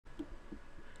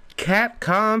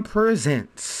Capcom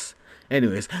presents.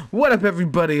 Anyways, what up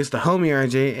everybody, it's the homie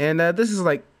RJ, and this is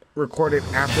like recorded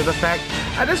after the fact.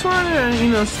 I just wanted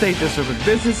to, state this real quick.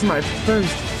 This is my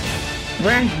first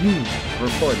brand new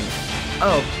recording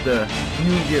of the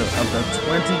new year, of the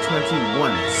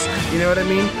 2021s. You know what I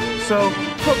mean? So,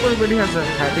 hope everybody has a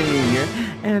happy new year,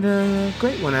 and a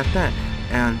great one at that.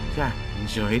 And yeah,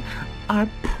 enjoy our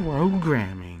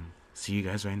programming. See you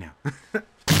guys right now.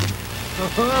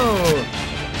 Oh,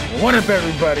 what up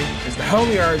everybody? It's the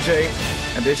homie RJ,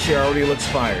 and this shit already looks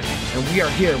fire. And we are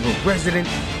here with Resident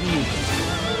Evil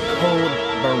Code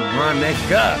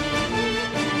Veronica.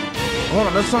 Hold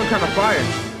on, that song kind of fire.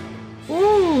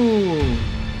 Ooh.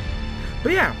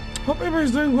 But yeah, hope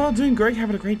everybody's doing well, doing great,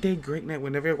 having a great day, great night.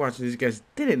 Whenever you're watching this, you guys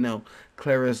didn't know,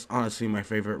 Clara's honestly my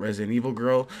favorite Resident Evil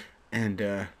girl. And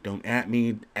don't at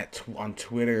me on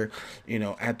Twitter,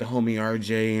 at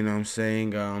TheHomieRJay, you know what I'm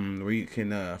saying, where you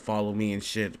can follow me and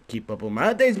shit, keep up with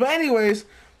my updates. But anyways,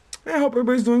 I hope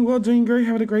everybody's doing well, doing great,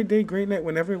 having a great day, great night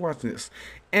whenever you're watching this.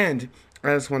 And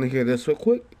I just want to hear this real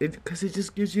quick, because it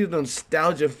just gives you the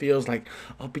nostalgia feels like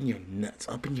up in your nuts,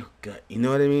 up in your gut. You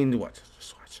know what I mean? Watch,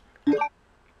 just watch.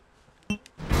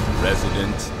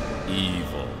 Resident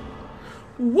Evil.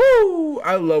 Woo!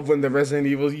 I love when the Resident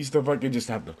Evil used to fucking just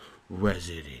have the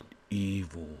Resident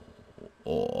Evil.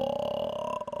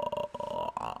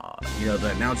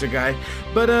 The announcer guy.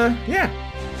 But yeah.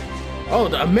 Oh,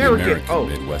 the American.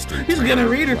 Midwestern he's gonna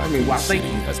read it for me. Wow, thank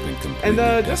you. Has been and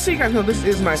just so you guys know, this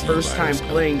is my first time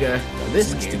playing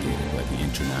this game. By the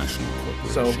International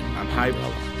So I'm hype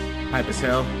as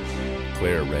hell.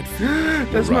 Claire Redfield.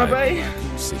 That's my bae.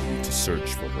 Racoon City to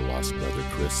search for her lost brother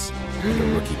Chris. And a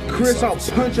rookie Chris, I'll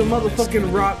punch a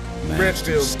motherfucking rock.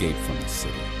 Redfield. Escape from the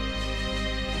city.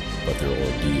 But their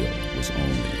ordeal was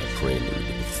only a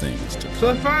prelude of things to come. So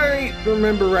if I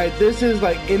remember right, this is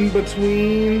like in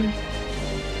between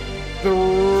 3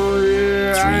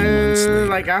 months later.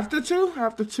 Like after two,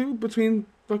 between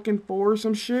fucking 4 or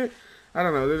some shit. I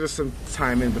don't know. There's just some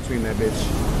time in between that bitch.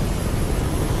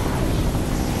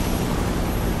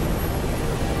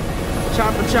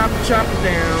 Chop it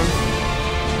down.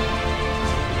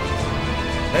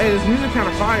 Hey, this music kind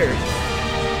of fire.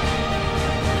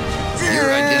 Your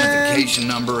identification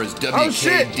number is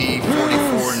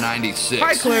WKD4496.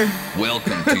 Hi, Claire.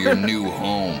 Welcome to your new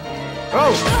home.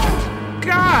 Oh,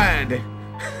 God.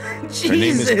 Jesus. Her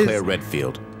name is Claire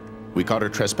Redfield. We caught her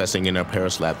trespassing in our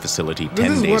Paris lab facility 10 days ago.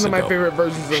 This is one of my favorite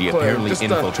versions of She Claire. apparently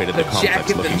infiltrated the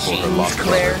complex looking for her lost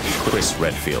brother, Chris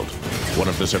Redfield, one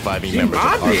of the surviving members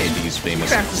of RJay's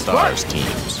famous Stars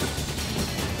teams.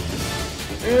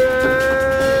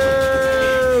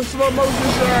 Yeah, slow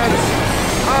motion shots.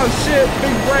 Oh shit,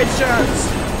 big bright shots.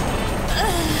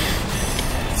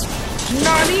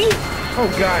 Nani? Oh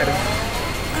God.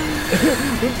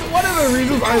 One of the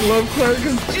reasons I love Claire,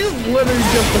 because she's literally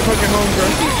just a fucking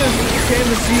homegirl. She just came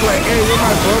to see like, hey, where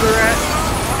my brother at?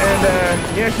 And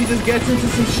yeah, she just gets into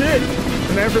some shit.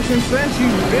 And ever since then,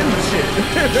 she's been shit.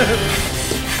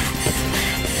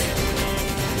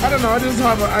 I don't know, I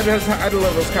love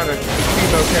those kind of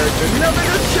female characters. They're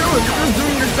just chilling, they're just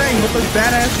doing your thing, but they're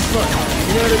badass as fuck.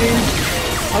 You know what I mean?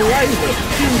 Eliza,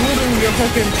 she's literally a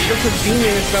fucking, just a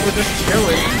genius that was just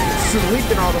chilling,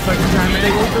 sleeping all the fucking time, and they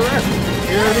woke her up.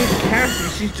 You know what I mean? Cassie,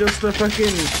 she's just a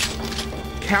fucking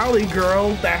Cali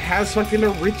girl that has fucking a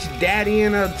rich daddy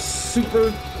and a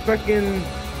super fucking,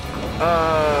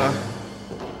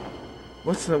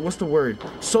 what's the word?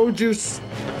 Soldier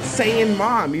saying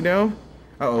mom, you know?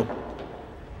 Uh-oh.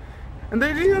 And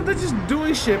they're just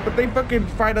doing shit, but they fucking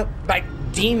fight up like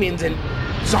demons and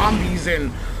zombies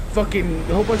and fucking a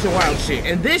whole bunch of wild shit.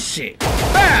 And this shit,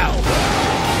 bow! You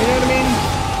know what I mean?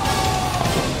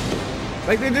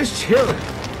 Like, they're just chilling.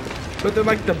 But they're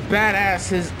like the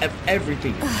badasses of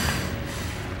everything.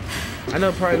 I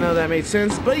know, probably none of that made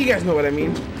sense, but you guys know what I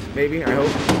mean. Maybe, I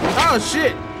hope. Oh,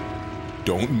 shit!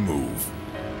 Don't move.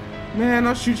 Man,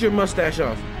 I'll shoot your mustache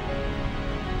off.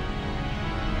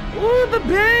 Ooh, the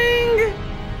bang!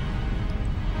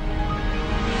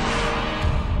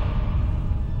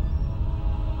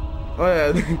 Oh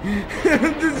yeah,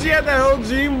 did she have that whole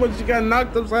dream when she got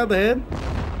knocked upside the head?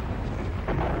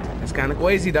 That's kind of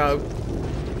crazy, dog.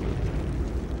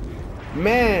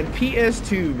 Man,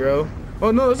 PS2, bro.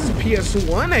 Oh no, this is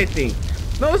PS1, I think.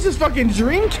 No, this is fucking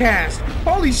Dreamcast.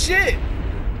 Holy shit!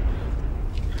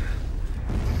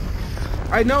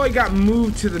 I know it got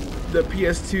moved to the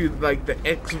PS2, like the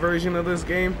X version of this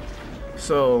game,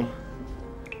 so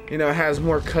it has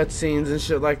more cutscenes and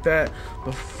shit like that.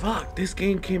 But fuck, this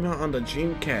game came out on the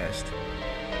Dreamcast.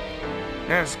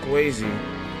 That's crazy.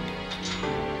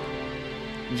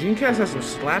 Dreamcast has some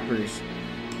slappers.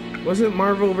 Wasn't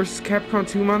Marvel vs. Capcom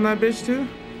 2 on that bitch too?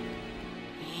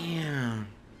 Yeah.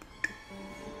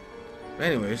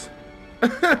 Anyways.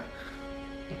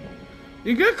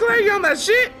 You good, Clay? You on that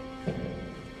shit?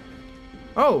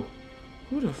 Oh.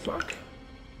 Who the fuck?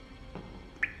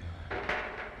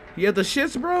 You had the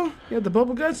shits, bro? You had the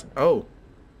bubble guts? Oh.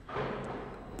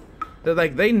 They're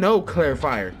like, they know Claire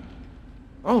fired.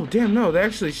 Oh, damn, no. They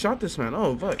actually shot this man.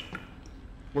 Oh, fuck.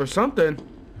 Or something.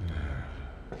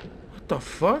 What the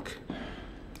fuck?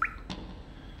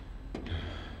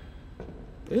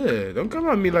 Yeah, don't come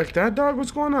at me like that, dog.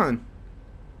 What's going on?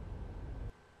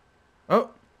 Oh.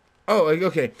 Oh,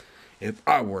 okay. If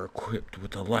I were equipped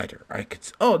with a lighter, I could...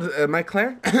 Oh, am I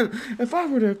Claire? If I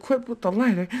were equipped with the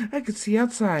lighter, I could see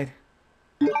outside.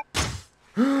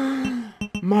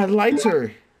 My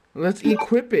lighter. Let's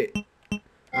equip it.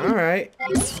 Alright.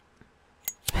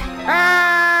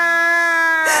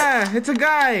 Ah! It's a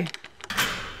guy.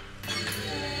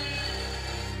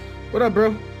 What up,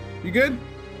 bro? You good?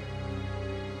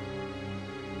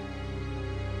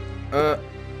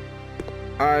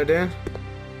 Alright then.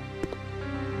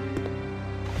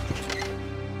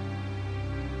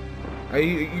 Are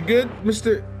you good,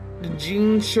 Mr. the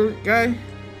jean shirt guy?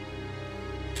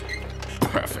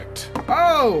 Perfect.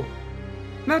 Oh!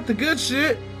 Not the good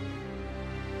shit.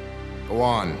 Go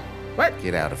on. What?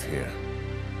 Get out of here.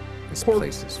 This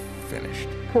place is finished.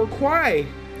 Pourquoi?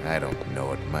 I don't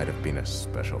know. It might have been a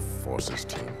special forces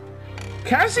team.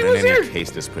 Cassie But was in any here? case,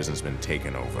 this prison's been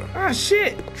taken over. Ah,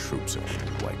 shit. Troops have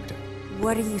been wiped out.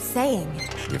 What are you saying?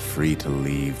 You're free to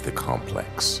leave the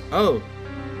complex. Oh.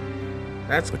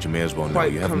 That's But you may as well know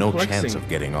quite you have no complexing. chance of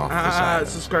getting off this island.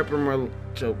 Subscribe for more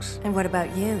jokes. And what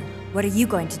about you? What are you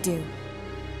going to do?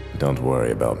 Don't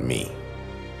worry about me.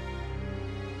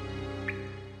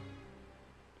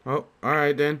 Oh,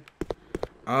 alright then.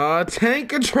 Tank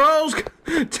controls!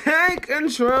 Tank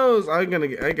controls! I gotta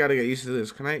get used to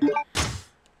this. Can I?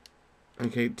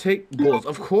 Okay, take bullets.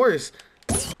 Of course!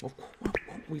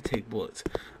 We take bullets.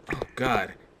 Oh,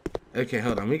 God. Okay,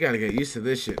 hold on. We gotta get used to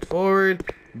this shit. Forward,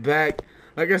 back.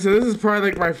 Like I said, this is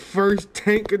probably like my first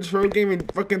tank control game in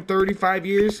fucking 35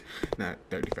 years. Not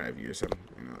 35 years. I'm,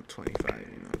 25,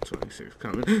 26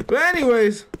 coming. But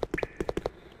anyways.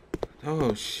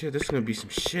 Oh, shit. This is gonna be some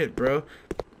shit, bro.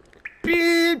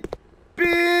 Beep,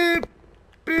 beep,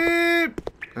 beep.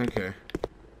 Okay.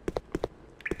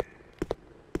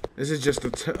 This is just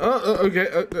a okay.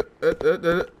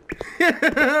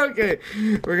 Okay.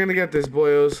 We're gonna get this,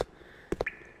 boyos.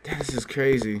 Damn, this is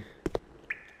crazy.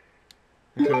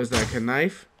 Okay, was that a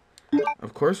knife?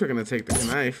 Of course we're gonna take the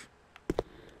knife.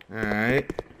 Alright.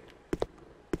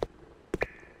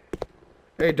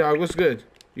 Hey, dog, what's good?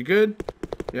 You good?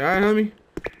 You alright, homie?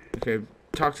 Okay,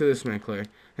 talk to this man, Claire.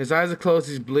 His eyes are closed,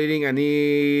 he's bleeding, I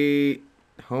need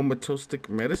homatostic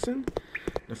medicine?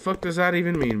 The fuck does that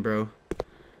even mean, bro?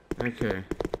 Okay,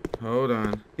 hold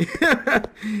on. This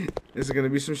is gonna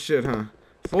be some shit, huh?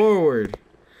 Forward.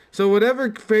 So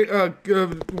whatever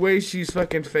way she's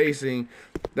fucking facing,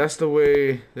 that's the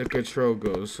way the control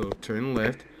goes. So turn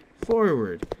left,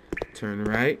 forward. Turn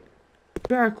right,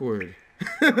 backward.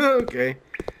 Okay.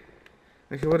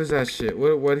 Okay, what is that shit?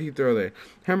 What did he throw there?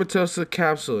 Hermatosa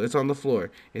capsule. It's on the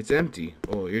floor. It's empty.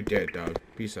 Oh, you're dead, dog.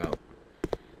 Peace out.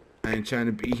 I ain't trying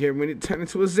to be here when it turned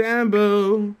into a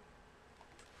Zambo.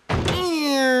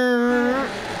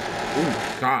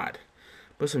 Oh, God.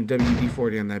 Put some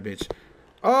WD-40 on that bitch.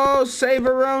 Oh,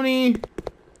 Saveroni.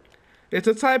 It's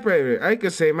a typewriter. I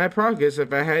could save my progress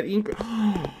if I had ink.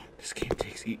 This game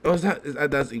takes ink. Oh,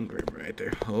 that's ink right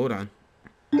there. Hold on.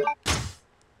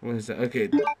 What is that? Okay,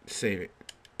 save it.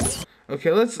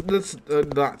 Okay, let's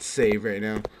not save right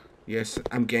now. Yes,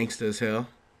 I'm gangsta as hell.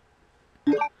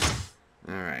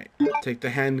 Alright. Take the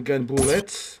handgun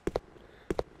bullets.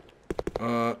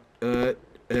 Does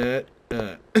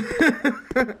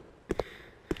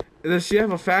she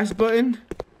have a fast button?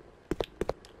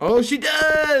 Oh, she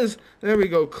does! There we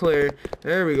go, Claire.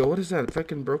 There we go. What is that? A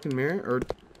fucking broken mirror? Or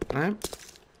lamp?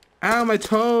 Ow, my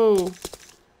toe!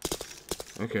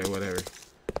 Okay, whatever.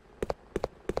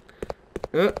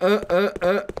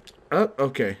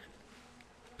 Okay.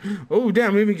 Oh,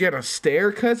 damn, we even get a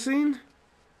stair cutscene?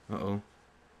 Uh-oh.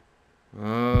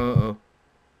 Uh-oh.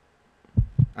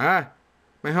 Ah,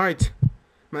 my heart.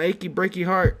 My achy, breaky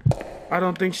heart. I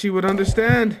don't think she would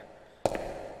understand.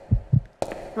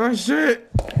 Oh, shit.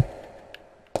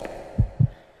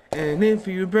 And if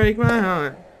you break my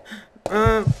heart,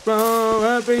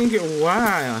 up and get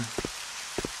wild.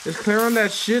 Is Claire on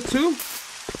that shit, too?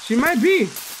 She might be.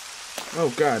 Oh,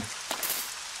 God.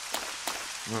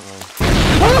 Uh-oh.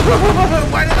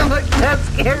 Why did I look that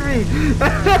scary?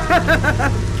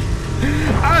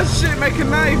 Oh shit, make a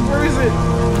knife. Where is it?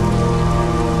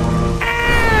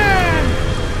 Ah!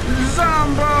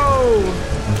 Zombo!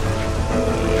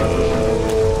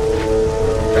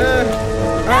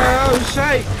 Oh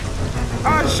shit!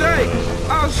 Oh shit!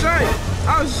 Oh shit!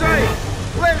 Oh shit!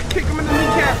 Let's kick him in the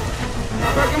kneecap.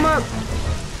 Fuck him up.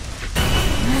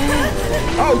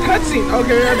 Oh, cutscene.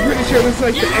 Okay, I'm pretty sure that's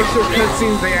like the extra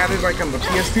cutscenes they added like on the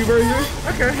PS2 version.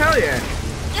 Okay, hell yeah.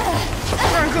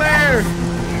 Run, Claire!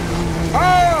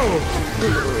 Oh!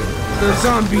 The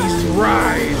zombies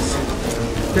rise.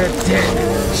 The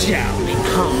dead shall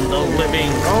become the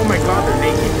living. Oh my god, they're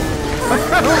naked.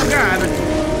 Oh god.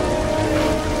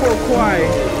 Poor Kwai.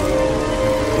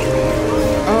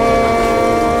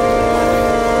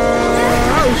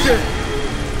 Oh shit.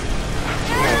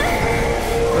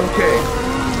 Okay.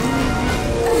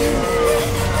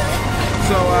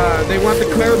 So, they want the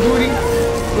Claire booty,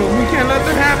 but we can't let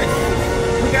them have it.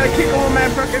 We gotta kick all my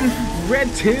fucking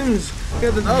red tins.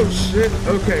 Oh shit.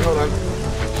 Okay, hold on.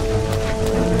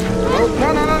 Oh,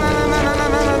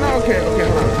 no. Okay,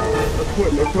 hold on.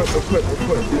 Equip.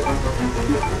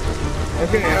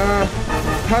 Okay,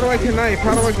 how do I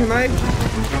connive?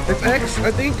 It's X,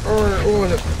 I think, or what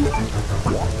was it?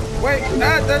 Wait,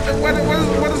 what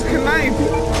is connive?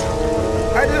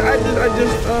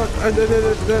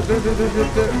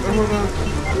 Hold on.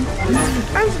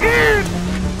 I'm scared!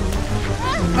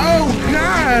 Oh,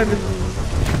 God!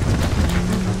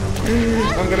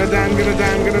 I'm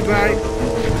gonna die.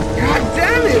 God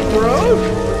damn it, bro!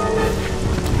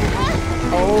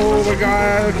 Oh my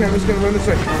god, okay, I'm just gonna run this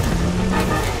way.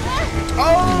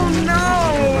 Oh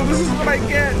no! This is what I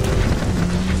get!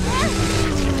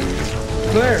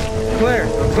 Claire,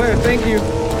 thank you.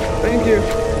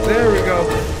 There we go.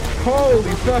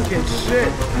 Holy fucking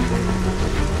shit.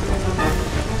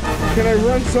 Can I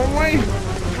run some way?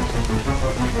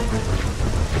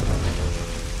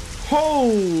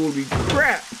 Holy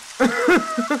crap!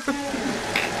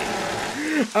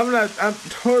 I'm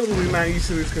totally not used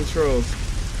to these controls.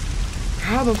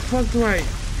 How the fuck do I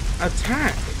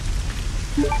attack?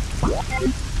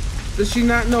 Does she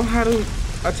not know how to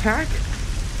attack?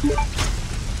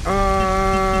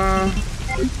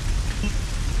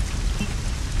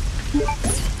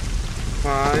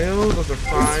 Files, those are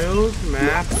files,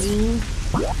 mapping.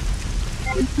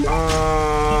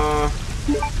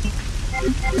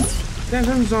 Damn,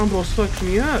 them zombos fucked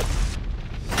me up.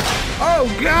 Oh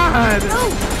god! No.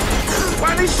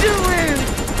 Why are they shooting?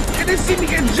 They didn't see me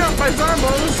get jumped by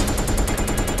zombos.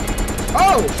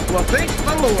 Oh! Well, thank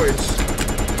the lords.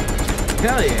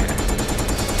 Hell yeah.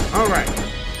 Alright.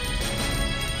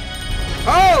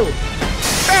 Oh!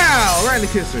 Bow! Right in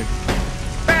the kisser.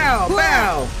 Bow!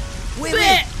 Bow!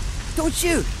 Wait! Don't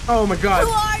shoot! Oh my god.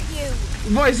 Who are you?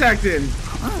 Voice acting.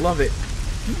 Huh? Love it.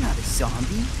 You're not a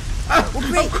zombie. Oh,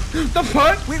 wait. The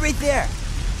fuck? Wait right there.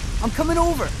 I'm coming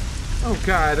over. Oh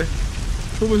god.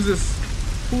 Who is this?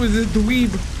 Who is this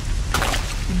dweeb?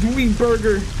 Dweeb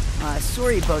burger.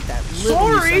 Sorry about that little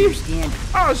misunderstanding.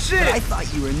 Oh shit! But I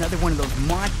thought you were another one of those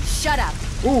Shut up.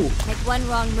 Ooh. Make one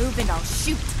wrong move and I'll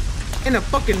shoot. In the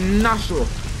fucking nostril.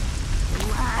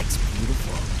 Relax,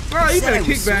 beautiful. Oh, you better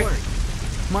kick back. Sorry.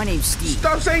 My name's Steve.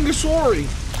 Stop saying you're sorry.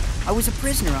 I was a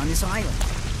prisoner on this island.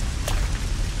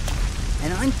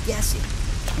 And I'm guessing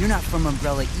you're not from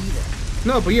Umbrella either.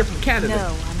 No, but you're from Canada.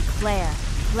 No, I'm Claire.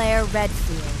 Claire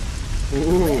Redfield.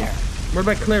 Ooh. Claire. What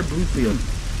about Claire Bluefield?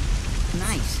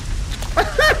 Nice.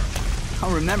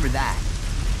 I'll remember that.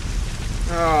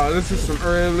 Oh, this is some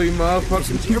early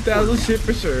motherfucking 2000 shit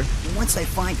for sure. And once I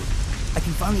find it, I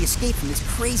can finally escape from this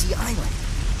crazy island.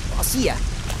 I'll see ya.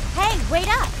 Hey, wait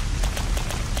up.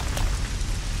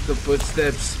 The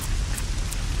footsteps.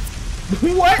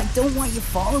 What? I don't want you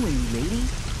following me, lady.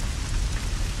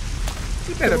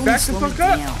 You better You'll back the slow fuck me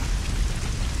up.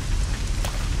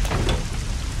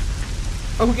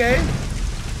 down. Okay.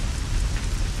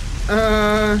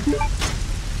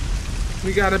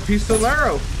 We got a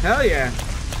pistolero. Hell yeah.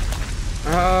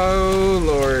 Oh,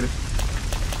 Lord.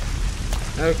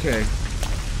 Okay.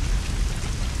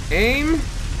 Aim.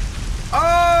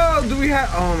 Oh, do we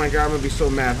have... Oh, my God. I'm going to be so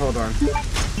mad. Hold on.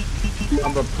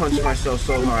 I'm going to punch myself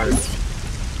so hard.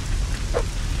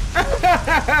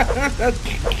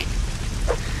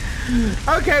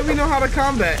 Okay, we know how to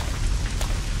combat.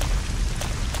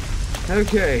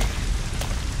 Okay.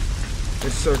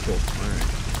 Let's circle. Alright.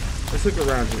 Let's look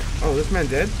around here. Oh, this man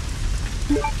dead?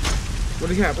 What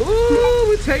do you have? Ooh,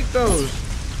 we take those.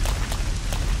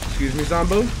 Excuse me,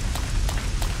 Zombo.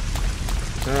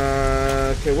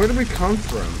 Okay, where did we come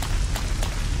from?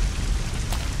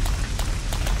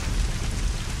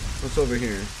 What's over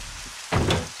here?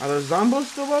 Are there Zombos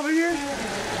still over here?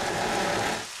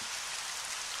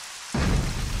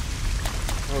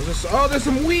 this? Oh, there's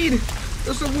some weed.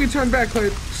 There's some weed. Turn back, Clay.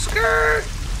 Skirt.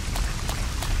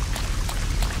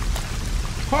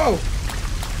 Oh.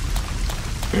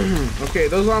 Okay,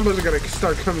 those zombos are gonna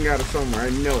start coming out of somewhere. I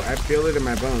know. I feel it in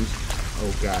my bones.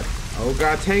 Oh god. Oh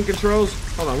god. Tank controls.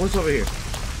 Hold on. What's over here?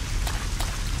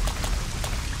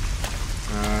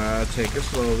 Take it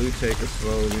slowly. Take it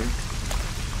slowly.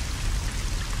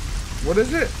 What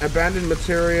is it? Abandoned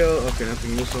material. Okay,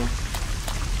 nothing useful.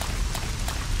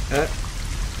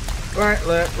 Right,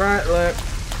 left, right, left.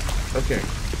 Okay.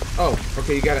 Oh,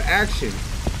 okay, you got an action.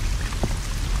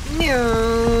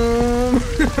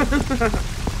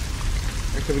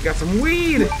 Okay, we got some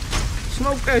weed.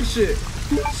 Smoke that shit.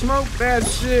 Smoke that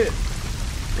shit.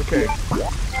 Okay.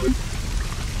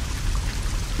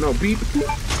 No, beep.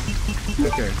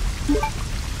 Okay.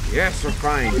 Yes, we're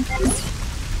fine.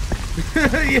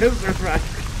 Yes, we're fine.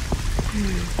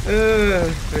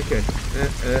 Okay.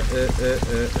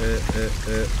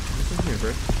 What's in here,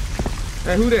 bro?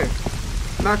 Hey, who there?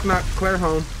 Knock, knock. Claire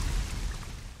home.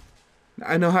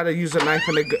 I know how to use a knife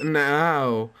and a gun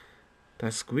now.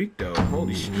 That squeak, though.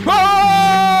 Holy shit.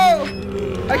 Oh!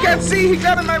 I can't see. He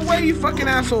got in my way, you fucking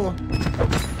asshole.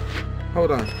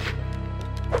 Hold on.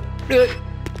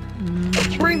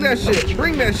 Bring that shit.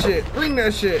 Bring that shit. Bring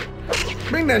that shit.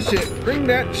 Bring that shit. Bring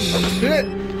that shit.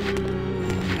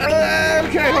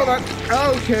 Okay, hold on.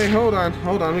 Okay, hold on.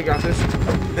 Hold on. We got this.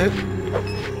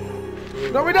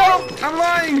 No, we don't. I'm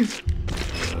lying.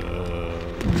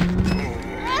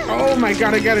 Oh my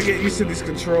god, I gotta get used to these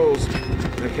controls.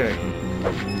 Okay.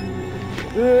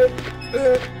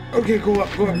 Okay, go up,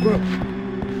 go up, go up.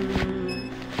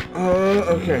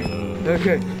 Okay.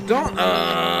 Okay. Don't,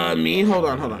 me. Hold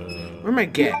on, hold on. Where am I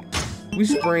get? We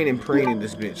spraying and praying in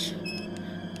this bitch.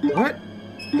 What?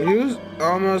 Use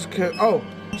almost, oh,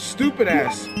 stupid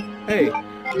ass. Hey,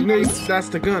 you know that's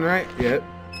the gun, right? Yep.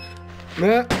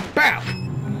 Bow!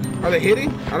 Are they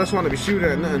hitting? I just want to be shooting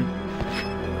at nothing.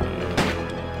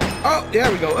 Oh, there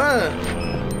we go.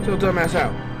 Get your dumb ass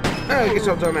out. Get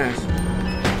your dumb ass.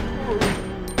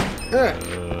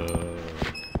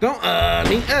 Don't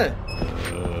me.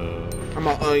 I'm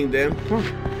all them. Come on.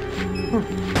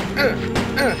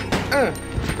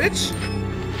 Bitch.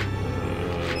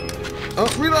 Oh,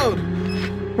 reload.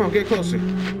 Come on, get closer.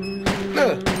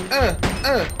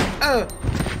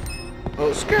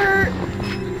 Oh, skirt.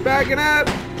 Backing up.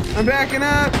 I'm backing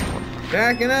up.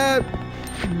 Backing up.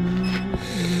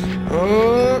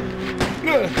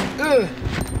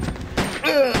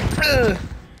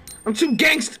 I'm too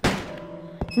gangsta.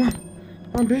 Come on.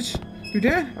 Come on, bitch. You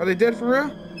dead? Are they dead for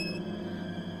real?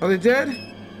 Are they dead?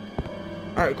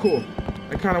 Alright, cool.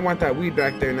 I kind of want that weed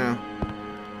back there now.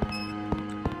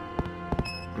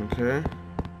 Okay.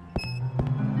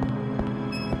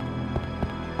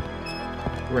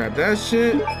 Grab that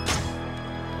shit.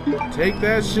 Take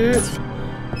that shit.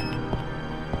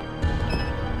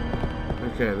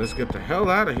 Okay, let's get the hell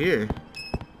out of here.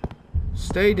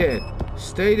 Stay dead.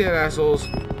 Stay dead, assholes.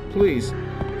 Please.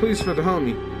 Please, for the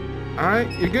homie. Alright,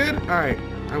 you good? Alright,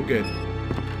 I'm good.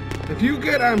 If you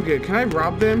good, I'm good. Can I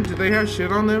rob them? Do they have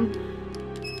shit on them?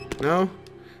 No?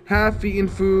 Half-eaten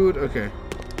food. Okay.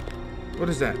 What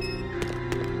is that?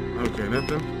 Okay,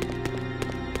 nothing.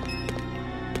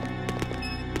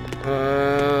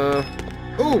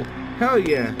 Oh, hell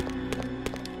yeah.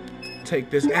 Take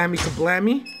this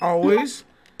ammy-kablammy, always.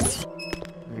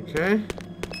 Okay.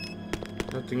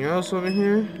 Nothing else over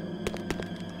here.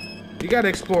 You gotta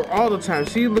explore all the time.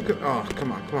 See, look at, oh,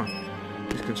 come on, come on.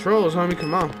 These controls, homie,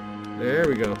 come on. There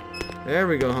we go. There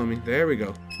we go, homie. There we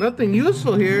go. Nothing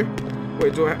useful here.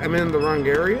 Wait, am I in the wrong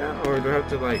area? Or do I have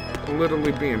to, like,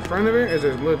 literally be in front of it? Or is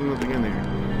there literally nothing in there?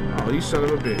 Oh, you son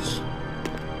of a bitch.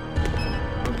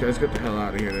 Okay, let's get the hell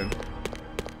out of here, then.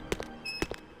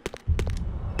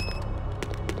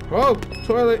 Whoa,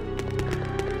 toilet.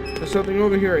 There's something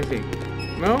over here, I think.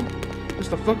 No?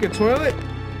 Just a fucking toilet?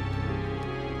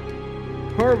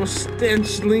 Horrible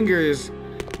stench lingers.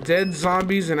 Dead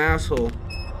zombies and asshole.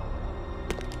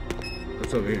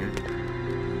 What's over here?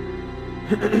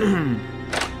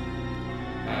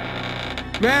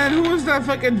 Man, who was that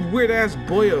fucking weird ass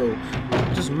boyo?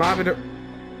 Just mobbing her.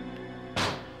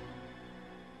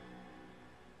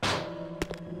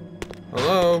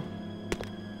 Hello?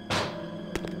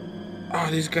 Oh,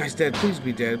 these guys dead. Please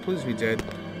be dead. Please be dead.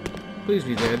 Please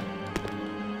be dead.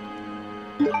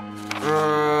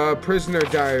 Prisoner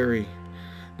diary.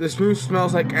 This room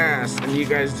smells like ass, and you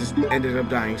guys just ended up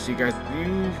dying. So you guys,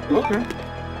 okay.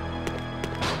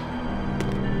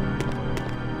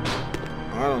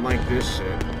 Oh, I don't like this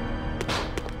shit.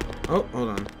 Oh, hold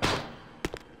on.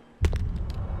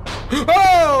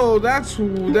 Oh, that's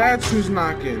who's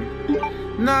knocking.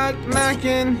 Knock,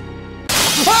 knocking.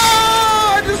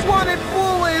 Oh, I just wanted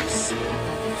bullets.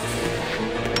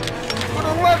 For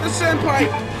the love of senpai.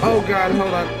 Oh God,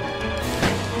 hold on.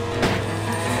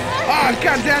 Ah, oh,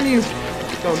 God damn you.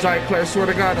 Don't die, Claire, swear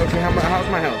to God. Okay, how's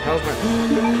my health? How's my...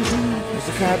 There's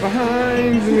a guy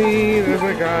behind me. There's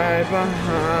a guy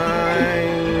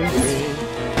behind me.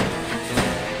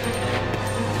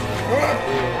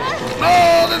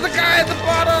 Oh, there's a guy at the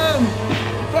bottom.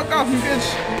 Fuck off, you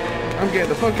bitch. I'm getting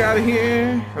the fuck out of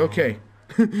here. Okay.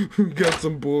 Got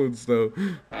some bullets, though.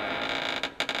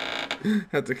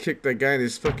 Had to kick that guy in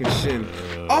his fucking shin.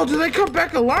 Oh, did they come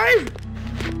back alive?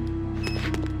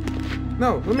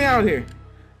 No, let me out here.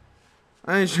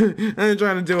 I ain't trying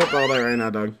to deal with all that right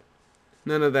now, dog.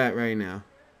 None of that right now.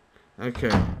 Okay.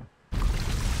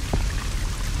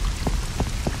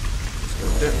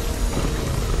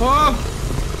 Oh!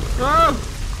 Oh!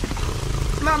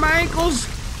 Not my ankles!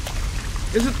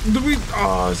 Is it,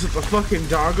 oh, is it the fucking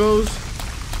doggos?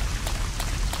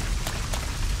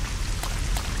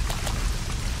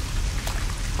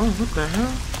 Oh, what the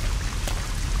hell?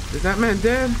 Is that man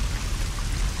dead?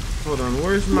 Hold on,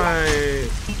 where's my...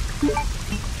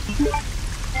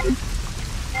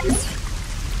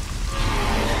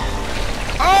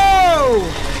 Oh!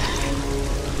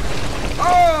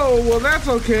 Oh, well that's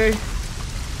okay.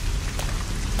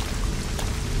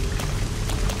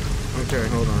 Okay,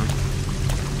 hold on.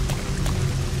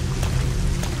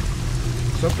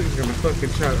 Something's gonna fucking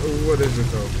try. Oh, what is it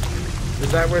though?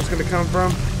 Is that where it's gonna come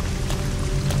from?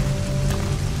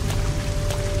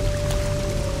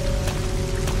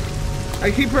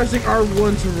 I keep pressing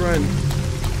R1 to run.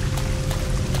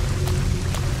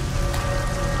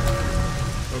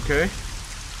 Okay.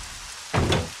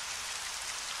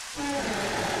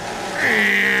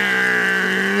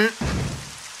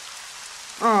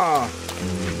 Ah.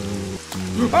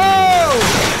 Oh!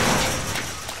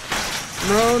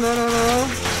 No, no, no, no.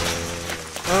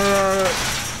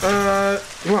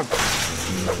 Come on.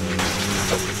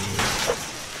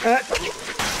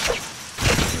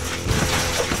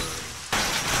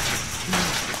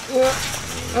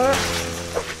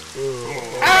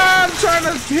 I'm trying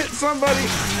to hit somebody.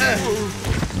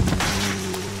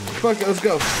 Fuck it, let's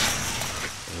go.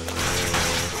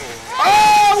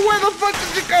 Oh, where the fuck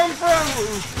did you come from?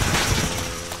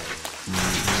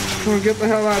 Come on, get the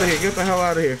hell out of here. Get the hell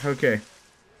out of here. Okay.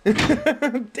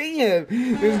 Damn.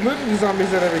 There's literally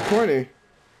zombies at every corner.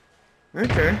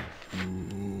 Okay.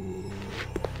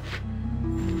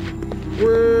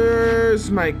 Where's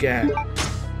my gat?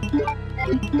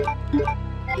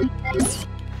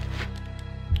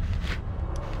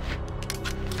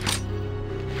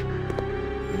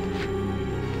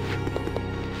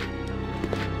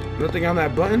 Nothing on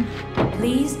that button?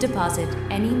 Please deposit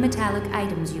any metallic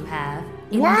items you have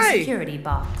in the security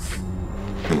box.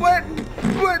 What?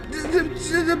 What?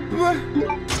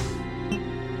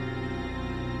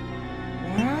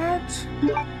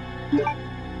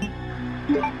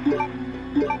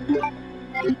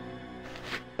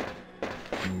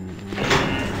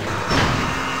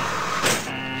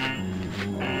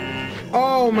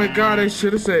 Oh my God, I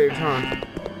should have saved, huh?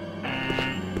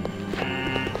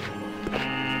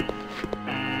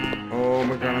 Oh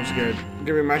my God, I'm scared.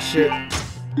 Give me my shit.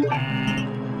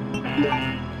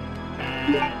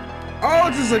 Oh,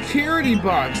 it's a security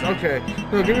box. Okay.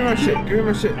 No, give me my shit. Give me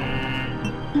my shit.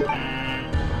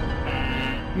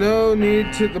 No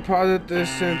need to deposit this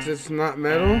since it's not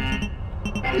metal.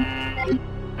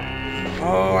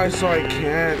 Oh, I saw I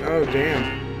can't. Oh,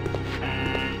 damn.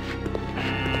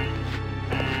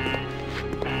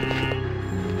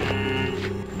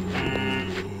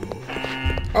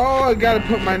 Oh, I gotta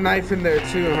put my knife in there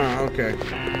too, huh? Okay.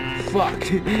 Fuck.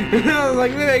 I was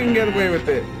like, maybe I can get away with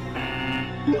it.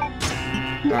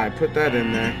 Alright, put that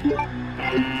in there.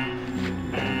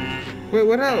 Wait,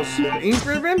 what else? Ink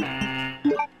ribbon?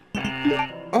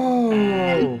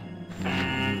 Oh.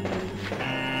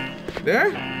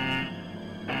 There?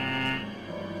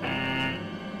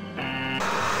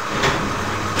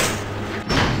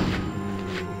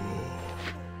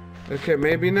 Okay,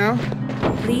 maybe now?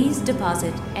 Please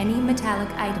deposit any metallic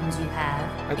items you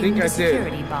have in the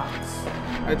security box.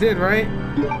 I did, right?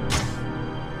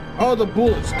 Oh, the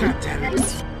bullets. God damn it.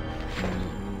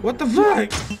 What the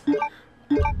fuck?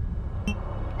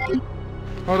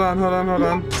 Hold on, hold on, hold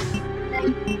on.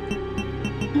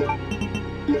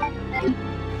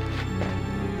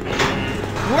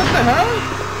 What the hell?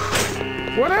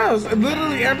 What else?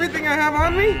 Literally everything I have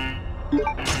on me?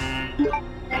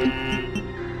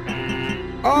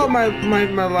 Oh, my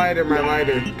lighter, my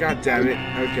lighter. God damn it.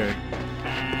 Okay.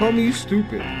 Homie, you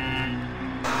stupid.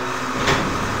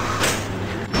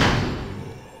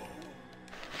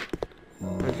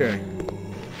 Okay.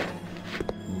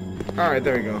 Alright,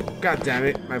 there we go. God damn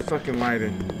it. My fucking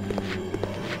lighter.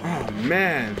 Oh,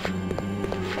 man.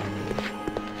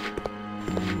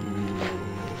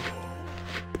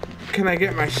 Can I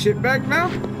get my shit back now?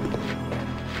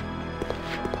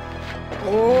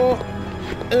 Oh.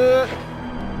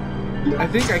 I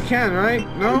think I can, right?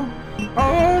 No?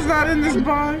 Oh, it's not in this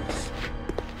box.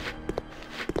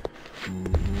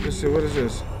 Let's see, what is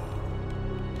this?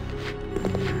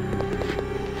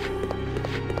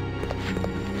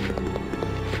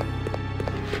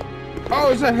 Oh,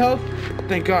 is that health?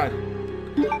 Thank God.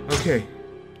 Okay.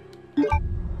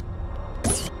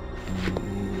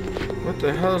 What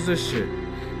the hell is this shit?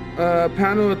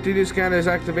 Panel with 3D scanner's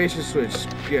activation switch.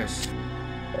 Yes.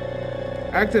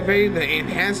 Activating the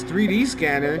enhanced 3D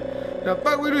scanner. The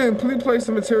fuck we doing? Please place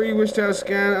the material you wish to have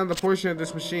scanned on the portion of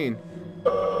this machine.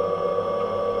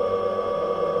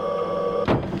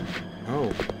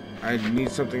 Oh, I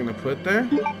need something to put there.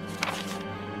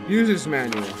 User's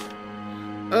manual.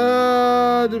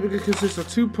 It consists of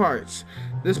 2 parts.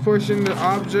 This portion, the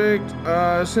object,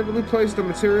 simply place the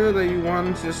material that you want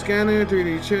into the scanner,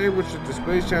 3D tray, which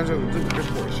displays chances of the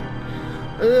duplicate portion.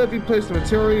 If you place the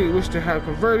material you wish to have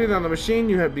converted on the machine,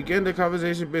 you have begun the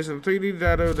conversation based on 3D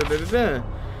data.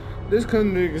 This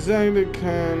can be exactly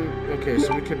okay,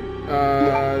 so we could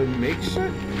make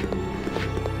shit.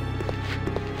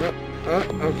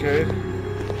 Okay.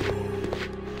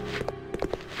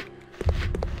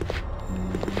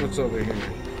 What's over here?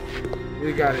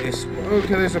 We got it.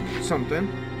 Okay, there's something.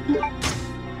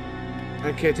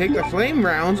 Okay, take the flame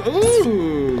rounds.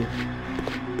 Ooh!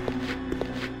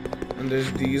 And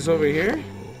there's these over here.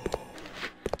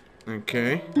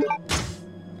 Okay.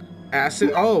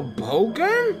 Acid. Oh, bow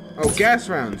gun? Oh, gas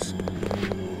rounds.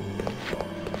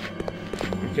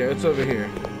 Okay, what's over here?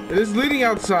 It is leading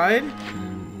outside.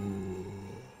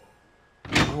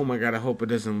 Oh my God, I hope it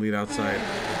doesn't lead outside.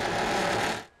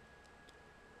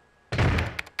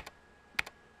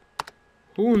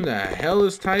 Who in the hell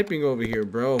is typing over here,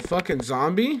 bro? Fucking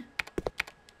zombie?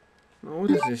 Oh, what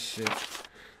is this shit?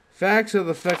 Facts of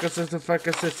the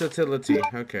fecustility.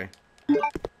 Okay. Who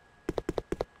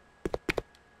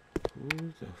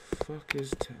the fuck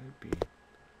is typing?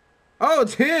 Oh,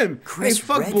 it's him! Chris hey,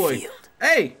 fuck boy.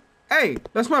 Hey! Hey!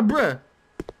 That's my bruh.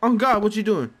 Oh God, what you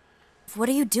doing? What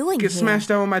are you doing Get here? smashed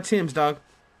out with my Timbs, dog.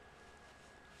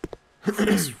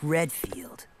 Chris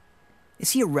Redfield.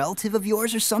 Is he a relative of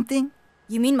yours or something?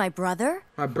 You mean my brother?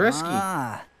 My broski.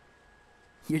 Ah.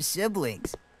 Your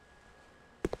siblings.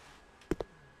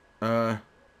 Well,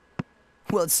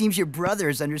 it seems your brother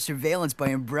is under surveillance by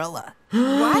Umbrella.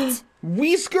 What?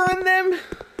 Whisker in them?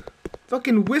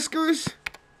 Fucking whiskers?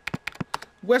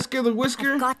 Wesker the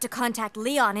Whisker? I've got to contact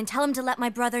Leon and tell him to let my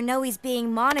brother know he's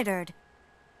being monitored.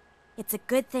 It's a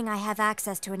good thing I have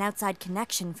access to an outside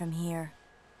connection from here.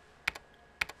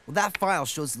 Well, that file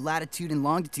shows the latitude and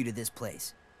longitude of this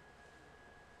place.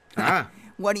 Ah.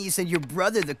 Why don't you send your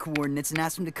brother the coordinates and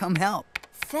ask him to come help?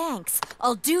 Thanks.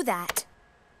 I'll do that.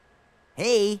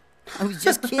 Hey, I was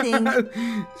just kidding.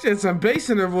 She had some bass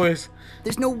in her voice.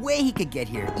 There's no way he could get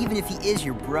here, even if he is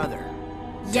your brother.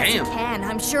 Yes, Damn. he can.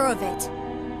 I'm sure of it.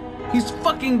 He's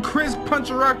fucking Chris Punch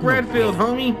a Rock Redfield,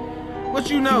 homie. What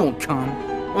you know? He won't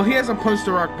come. Well, he hasn't punched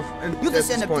a rock before. You'll just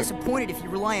end up disappointed if you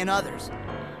rely on others.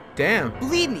 Damn.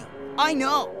 Believe me, I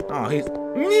know. Oh, he's...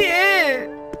 Yeah!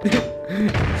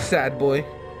 Sad boy.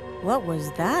 What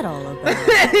was that all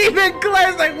about? Even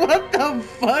Claire's like, what the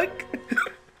fuck?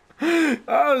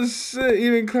 Oh, shit.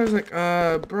 Even Claire's like,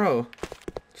 bro.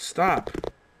 Stop.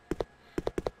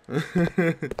 I'm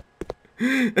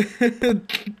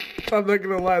not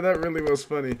gonna lie, that really was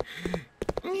funny.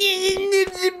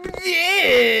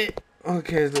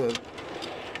 Okay, look.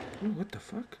 Ooh, what the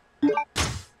fuck?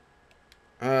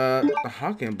 The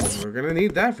hawk emblem. We're gonna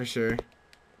need that for sure.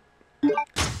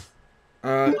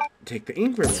 Take the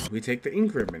ink ribbon. We take the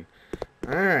ink ribbon.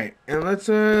 Alright, and let's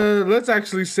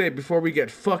actually say it before we get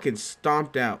fucking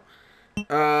stomped out.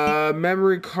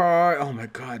 Memory card. Oh my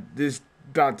God,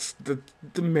 that's the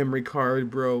memory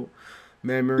card, bro.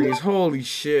 Memories. Holy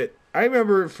shit. I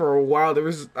remember for a while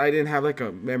I didn't have like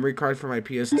a memory card for my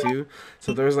PS2,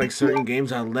 so there was like certain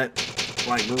games I let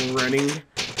like running.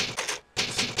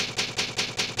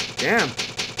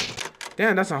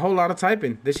 Damn, that's a whole lot of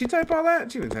typing. Did she type all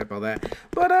that? She didn't type all that.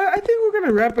 But I think we're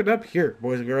gonna wrap it up here,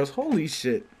 boys and girls. Holy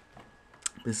shit,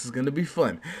 this is gonna be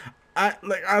fun.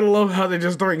 I love how they're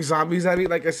just throwing zombies at me.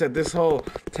 Like I said, this whole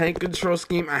tank control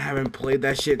scheme, I haven't played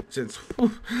that shit since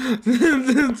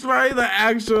since probably the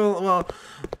actual. Well,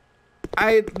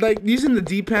 I like using the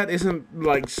D-pad isn't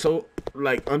like so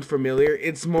like unfamiliar.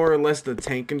 It's more or less the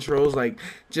tank controls, like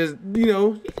just, you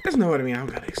know, you guys know what I mean. I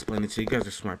don't gotta explain it to you. You guys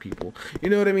are smart people. You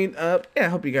know what I mean? Yeah, I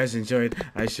hope you guys enjoyed.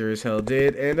 I sure as hell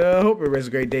did. And hope it was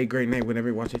a great day, great night whenever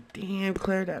you watch it. Damn,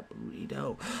 Claire, that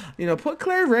burrito. You know, put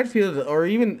Claire Redfield or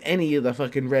even any of the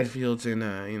fucking Redfields in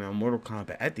you know, Mortal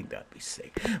Kombat. I think that'd be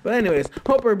sick. But anyways,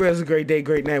 hope everybody has a great day,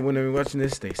 great night whenever you're watching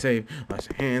this. Stay safe, wash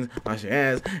your hands, wash your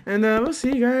ass, and we'll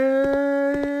see you guys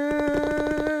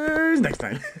next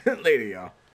time. Later, y'all.